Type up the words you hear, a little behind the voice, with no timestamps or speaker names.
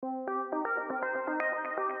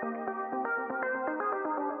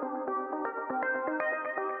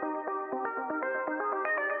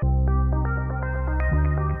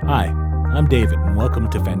I'm David, and welcome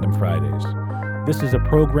to Fandom Fridays. This is a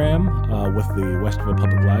program with the Westerville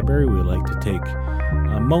Public Library. We like to take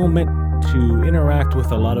a moment to interact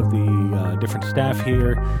with a lot of the different staff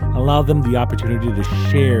here, allow them the opportunity to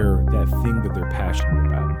share that thing that they're passionate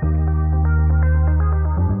about.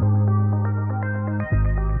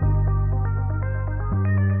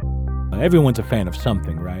 Everyone's a fan of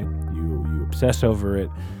something, right? You obsess over it,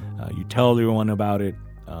 you tell everyone about it,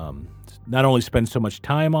 not only spend so much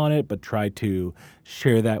time on it, but try to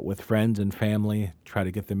share that with friends and family, try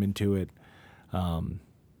to get them into it.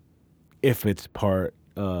 If it's part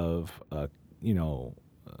of,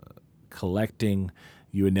 collecting,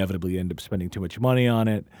 you inevitably end up spending too much money on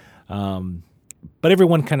it. But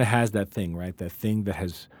everyone kind of has that thing, right? That thing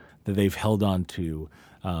that they've held on to,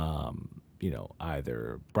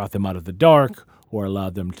 either brought them out of the dark or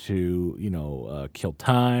allowed them to, kill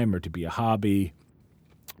time or to be a hobby.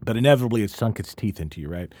 But inevitably, it's sunk its teeth into you,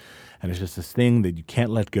 right? And it's just this thing that you can't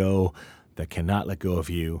let go, that cannot let go of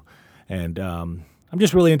you. And I'm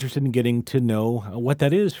just really interested in getting to know what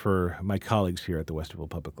that is for my colleagues here at the Westerville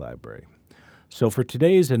Public Library. So for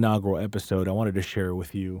today's inaugural episode, I wanted to share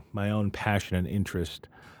with you my own passion and interest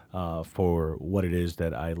for what it is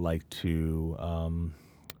that I like to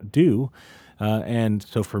do. And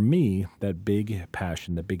so for me, that big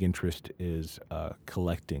passion, that big interest is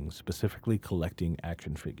collecting, specifically collecting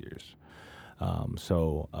action figures.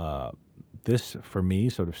 This, for me,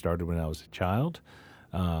 sort of started when I was a child,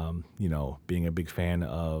 being a big fan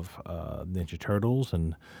of Ninja Turtles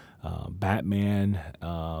and Batman,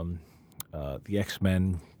 the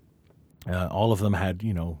X-Men. All of them had,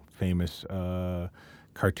 famous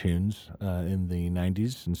cartoons in the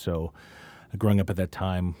 90s. And so growing up at that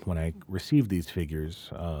time, when I received these figures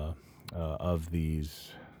of these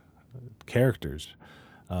characters,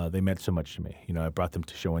 they meant so much to me. I brought them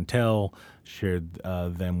to show and tell, shared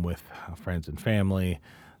them with friends and family,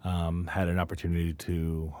 had an opportunity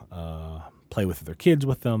to play with their kids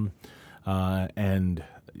with them, and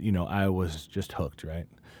I was just hooked, right?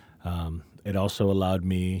 It also allowed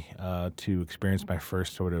me to experience my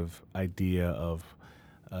first sort of idea of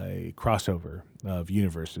a crossover of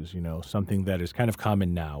universes, something that is kind of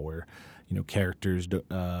common now where, characters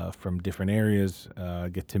from different areas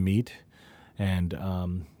get to meet. And,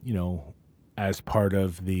 as part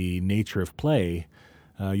of the nature of play,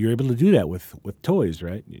 you're able to do that with toys,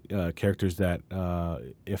 right? Characters that,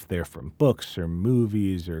 if they're from books or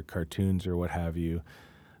movies or cartoons or what have you,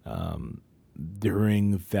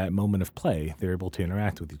 during that moment of play, they're able to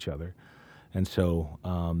interact with each other. And so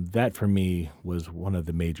that for me was one of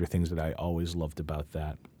the major things that I always loved about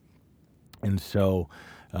that. And so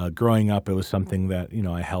growing up, it was something that,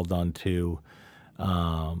 I held on to.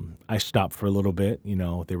 I stopped for a little bit.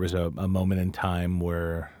 There was a moment in time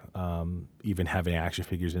where even having action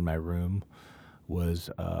figures in my room was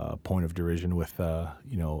a point of derision with,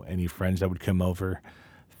 any friends that would come over,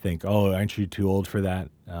 think, oh, aren't you too old for that?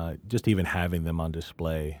 Just even having them on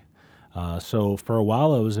display. So for a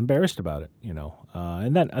while, I was embarrassed about it,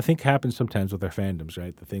 and that I think happens sometimes with our fandoms,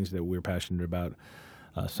 right? The things that we're passionate about,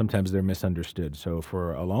 sometimes they're misunderstood. So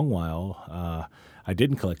for a long while, I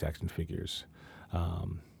didn't collect action figures.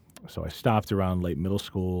 So I stopped around late middle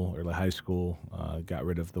school, early high school, got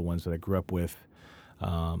rid of the ones that I grew up with.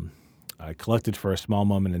 I collected for a small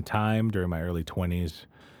moment in time during my early 20s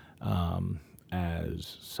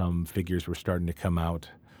as some figures were starting to come out.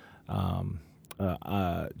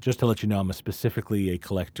 Just to let you know, I'm specifically a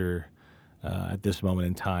collector at this moment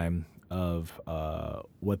in time of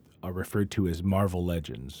what are referred to as Marvel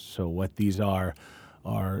Legends. So what these are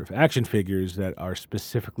action figures that are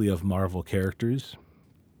specifically of Marvel characters.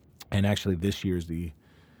 And actually this year is the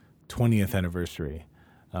 20th anniversary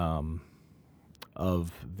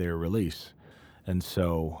of their release. And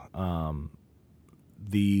so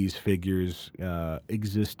these figures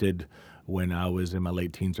existed when I was in my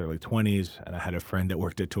late teens, early 20s, and I had a friend that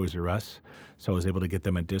worked at Toys R Us, so I was able to get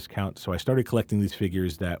them at discount. So I started collecting these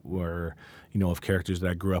figures that were, of characters that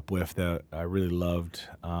I grew up with that I really loved,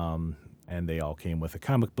 and they all came with a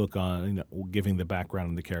comic book on, giving the background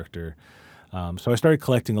on the character. So I started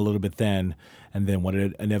collecting a little bit then, and then what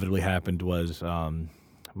inevitably happened was my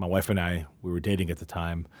wife and I, we were dating at the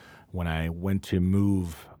time, when I went to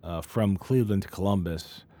move from Cleveland to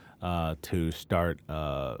Columbus to start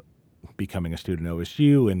becoming a student at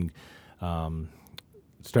OSU and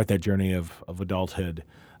start that journey of adulthood.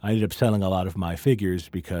 I ended up selling a lot of my figures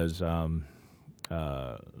because I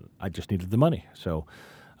just needed the money. So,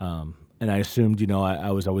 and I assumed,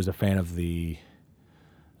 I was always a fan of the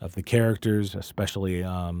characters, especially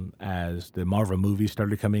as the Marvel movies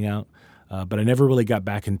started coming out. But I never really got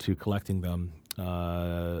back into collecting them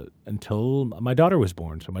until my daughter was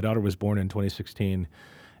born. So my daughter was born in 2016,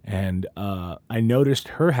 and I noticed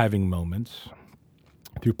her having moments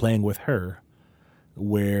through playing with her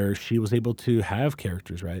where she was able to have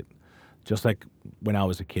characters, right? Just like when I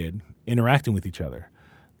was a kid, interacting with each other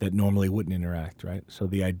that normally wouldn't interact, right? So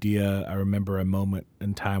the idea, I remember a moment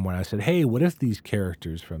in time when I said, hey, what if these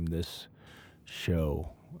characters from this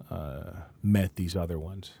show met these other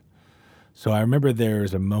ones? So I remember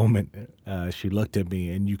there's a moment she looked at me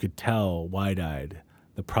and you could tell wide-eyed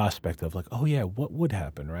the prospect of like, oh yeah, what would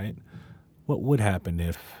happen, right? What would happen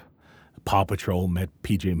if Paw Patrol met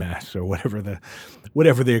PJ Masks or whatever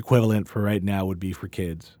the equivalent for right now would be for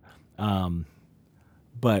kids.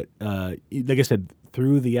 But like I said,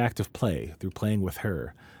 through the act of play, through playing with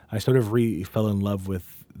her, I sort of fell in love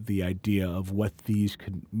with the idea of what these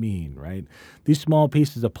could mean, right? These small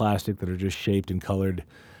pieces of plastic that are just shaped and colored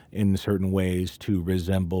in certain ways to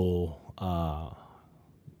resemble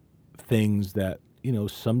things that,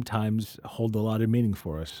 sometimes hold a lot of meaning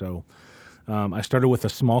for us. So I started with a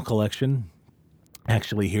small collection,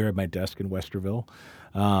 actually here at my desk in Westerville,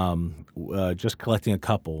 just collecting a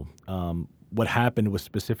couple. What happened was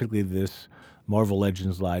specifically this Marvel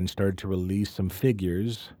Legends line started to release some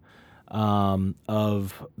figures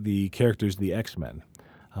of the characters, the X-Men,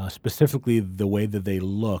 specifically the way that they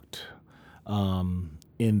looked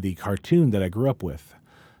in the cartoon that I grew up with.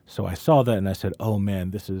 So I saw that and I said, "Oh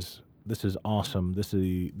man, this is awesome.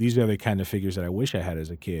 These are the kind of figures that I wish I had as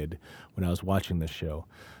a kid when I was watching this show."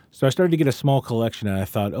 So I started to get a small collection, and I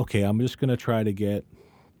thought, okay, I'm just going to try to get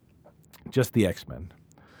just the X-Men.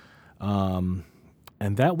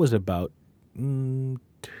 And that was about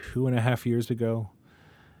 2.5 years ago.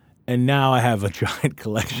 And now I have a giant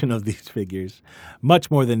collection of these figures,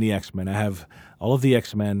 much more than the X-Men. I have all of the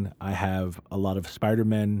X-Men. I have a lot of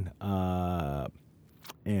Spider-Men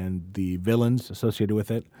and the villains associated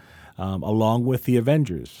with it, along with the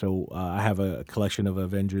Avengers. So I have a collection of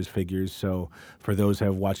Avengers figures. So for those who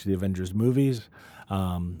have watched the Avengers movies,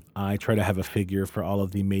 I try to have a figure for all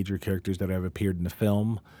of the major characters that have appeared in the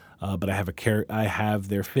film. But I have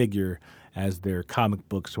their figure as their comic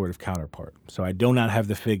book sort of counterpart. So I do not have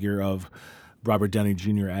the figure of Robert Downey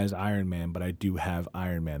Jr. as Iron Man, but I do have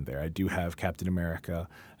Iron Man there. I do have Captain America.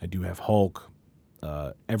 I do have Hulk.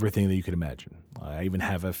 Everything that you could imagine. I even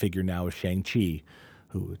have a figure now of Shang-Chi,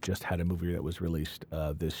 who just had a movie that was released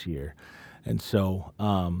this year. And so,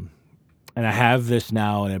 and I have this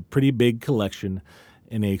now in a pretty big collection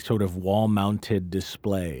in a sort of wall-mounted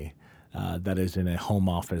display that is in a home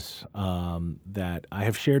office that I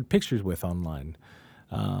have shared pictures with online.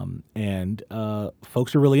 And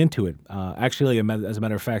folks are really into it. Actually, as a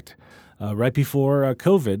matter of fact, right before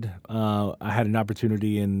COVID, I had an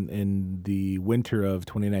opportunity in the winter of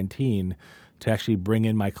 2019 to actually bring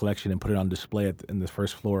in my collection and put it on display in the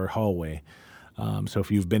first floor hallway. So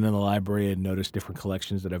if you've been in the library and noticed different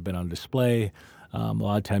collections that have been on display, a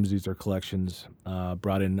lot of times these are collections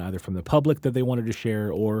brought in either from the public that they wanted to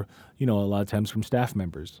share or, a lot of times from staff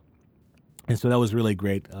members. And so that was really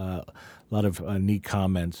great. A lot of neat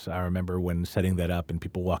comments. I remember when setting that up and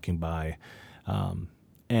people walking by.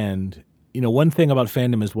 And, one thing about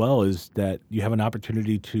fandom as well is that you have an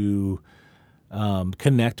opportunity to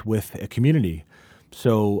connect with a community.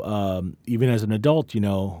 So even as an adult,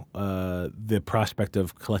 the prospect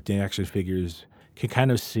of collecting action figures can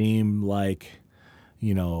kind of seem like,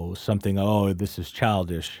 something, oh, this is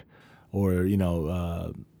childish, or,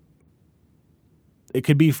 it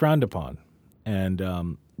could be frowned upon.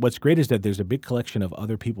 And what's great is that there's a big collection of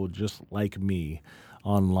other people just like me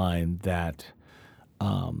online that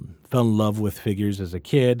fell in love with figures as a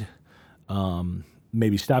kid,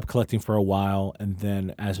 maybe stopped collecting for a while, and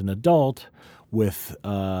then as an adult with,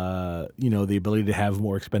 the ability to have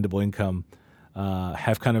more expendable income,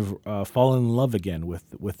 have kind of fallen in love again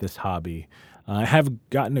with this hobby. I have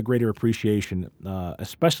gotten a greater appreciation,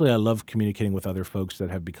 especially I love communicating with other folks that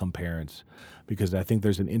have become parents, because I think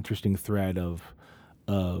there's an interesting thread of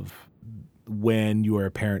when you are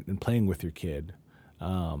a parent and playing with your kid,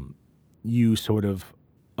 you sort of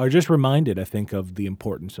are just reminded, I think, of the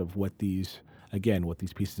importance of what these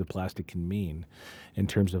pieces of plastic can mean in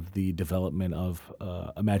terms of the development of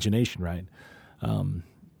imagination, right?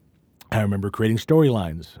 I remember creating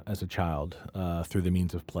storylines as a child through the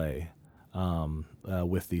means of play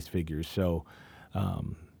with these figures. So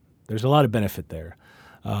there's a lot of benefit there.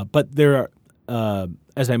 But there are,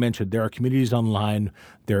 as I mentioned, there are communities online.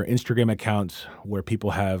 There are Instagram accounts where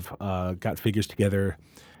people have got figures together.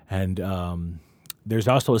 And there's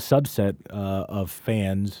also a subset of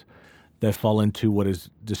fans that fall into what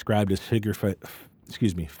is described as figure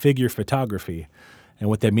photography. And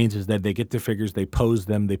what that means is that they get their figures, they pose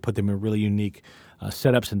them, they put them in really unique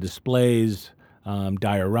setups and displays,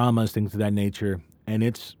 dioramas, things of that nature, and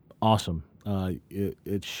it's awesome.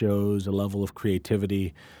 It shows a level of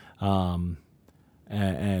creativity um,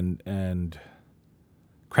 and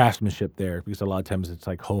craftsmanship there, because a lot of times it's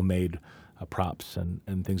like homemade props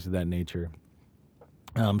and things of that nature.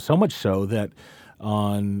 So much so that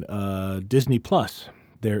on Disney Plus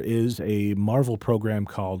there is a Marvel program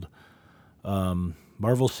called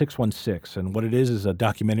Marvel 616, and what it is a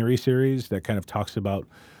documentary series that kind of talks about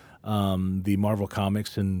the Marvel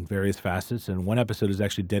comics in various facets. And one episode is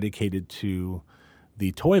actually dedicated to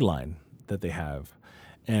the toy line that they have.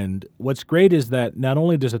 And what's great is that not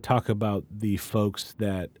only does it talk about the folks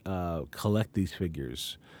that collect these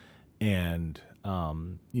figures and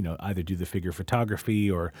either do the figure photography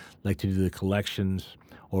or like to do the collections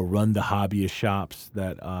or run the hobbyist shops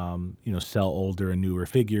that sell older and newer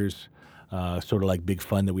figures, sort of like Big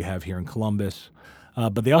Fun that we have here in Columbus.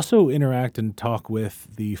 But they also interact and talk with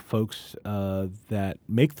the folks that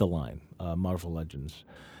make the line, Marvel Legends.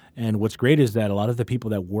 And what's great is that a lot of the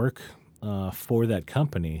people that work for that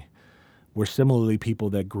company were similarly people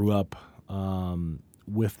that grew up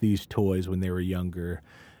with these toys when they were younger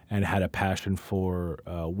and had a passion for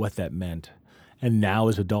what that meant. And now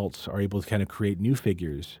as adults are able to kind of create new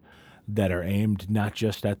figures that are aimed not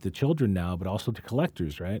just at the children now, but also to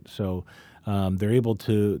collectors, right? So they're able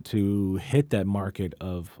to hit that market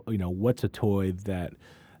of, what's a toy that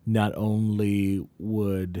not only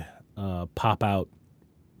would pop out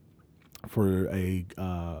for a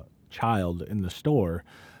child in the store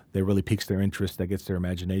that really piques their interest, that gets their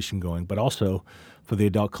imagination going, but also for the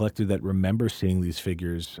adult collector that remembers seeing these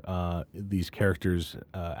figures, these characters,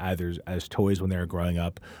 either as toys when they were growing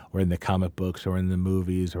up, or in the comic books, or in the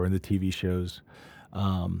movies, or in the TV shows.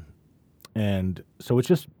 And so it's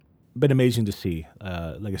just been amazing to see,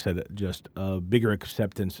 like I said, just a bigger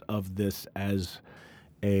acceptance of this as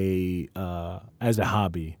a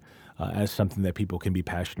hobby, as something that people can be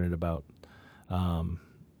passionate about.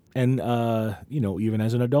 And even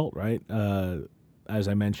as an adult, right? As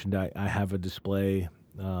I mentioned, I have a display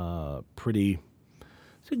pretty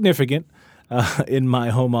significant in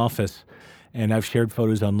my home office, and I've shared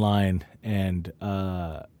photos online. And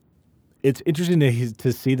it's interesting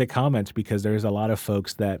to see the comments, because there's a lot of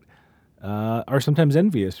folks that are sometimes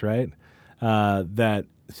envious, right? That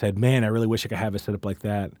said, man, I really wish I could have a setup like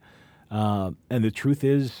that. And the truth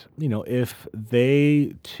is, if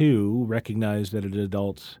they too recognize that as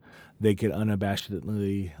adults, they could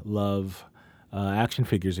unabashedly love action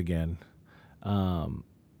figures again,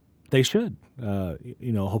 they should.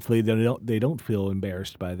 Hopefully they don't feel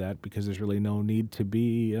embarrassed by that, because there's really no need to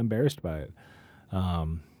be embarrassed by it.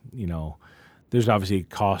 There's obviously a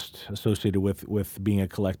cost associated with being a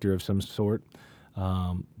collector of some sort,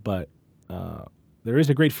 but there is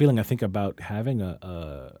a great feeling, I think, about having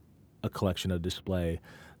a collection, a display,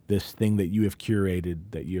 this thing that you have curated,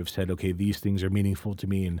 that you have said, okay, these things are meaningful to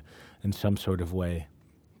me in some sort of way.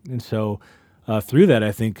 And so through that,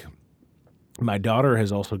 I think my daughter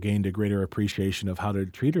has also gained a greater appreciation of how to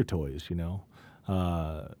treat her toys.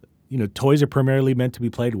 Toys are primarily meant to be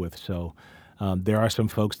played with. So there are some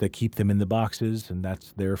folks that keep them in the boxes, and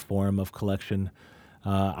that's their form of collection.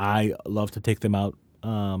 I love to take them out.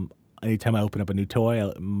 Anytime I open up a new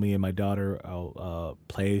toy, me and my daughter, I'll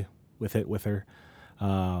play with her,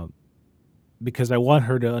 because I want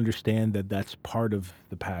her to understand that that's part of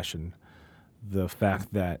the passion, the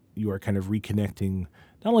fact that you are kind of reconnecting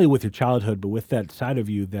not only with your childhood, but with that side of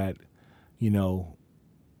you that,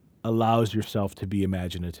 allows yourself to be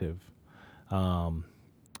imaginative,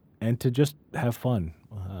 and to just have fun.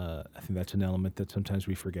 I think that's an element that sometimes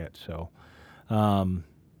we forget. So,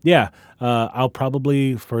 I'll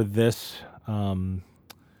probably, for this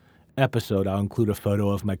episode, I'll include a photo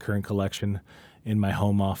of my current collection in my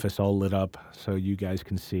home office, all lit up, so you guys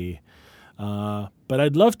can see. But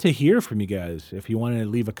I'd love to hear from you guys. If you want to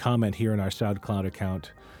leave a comment here on our SoundCloud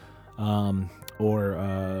account,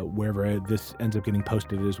 or wherever this ends up getting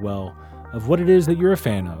posted as well, of what it is that you're a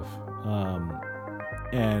fan of.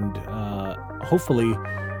 And hopefully,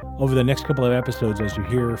 over the next couple of episodes, as you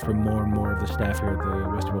hear from more and more of the staff here at the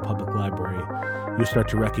Westerville Public Library, you'll start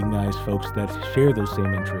to recognize folks that share those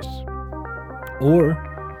same interests, or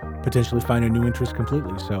potentially find a new interest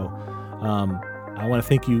completely. So I want to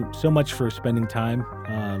thank you so much for spending time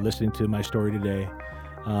listening to my story today.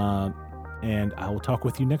 And I will talk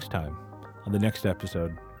with you next time on the next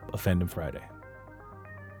episode of Fandom Friday.